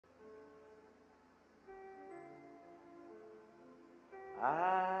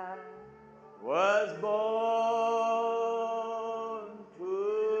I was born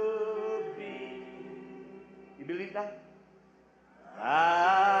to be. You believe that?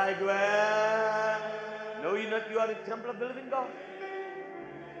 I dwell. Know you not you are the temple of the living God.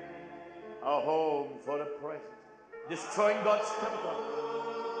 A home for the presence. Destroying God's temple.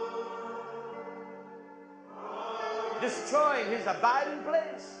 Destroying his abiding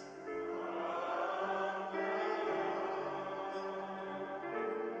place.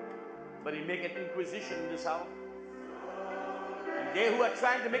 But he make an inquisition in this hour. And they who are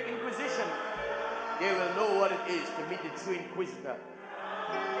trying to make inquisition, they will know what it is to meet the true inquisitor.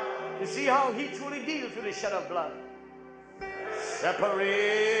 To see how he truly deals with the shed of blood. Separated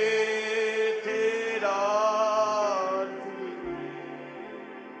unto thee.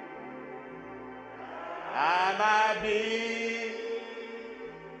 I might be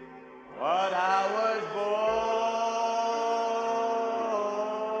what I was born.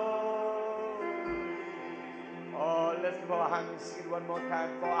 Oh, let's give our hands and sing it one more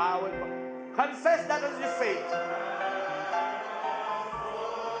time. For I was born. Confess that as your faith.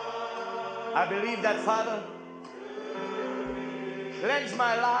 I believe that, Father. Cleanse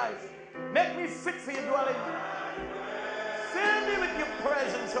my life. Make me fit for your dwelling. Fill me with your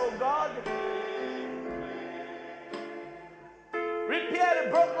presence, oh God. Repair the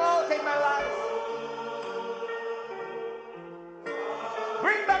broken heart in my life.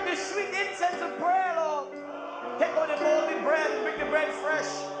 Bring back the sweet incense of prayer, Lord. Take out the moldy bread and bring the bread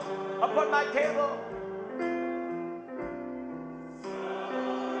fresh upon my table.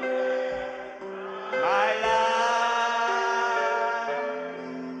 My life.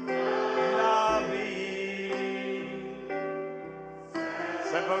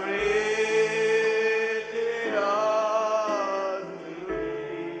 Separated unto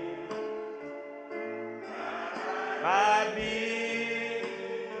thee, my being.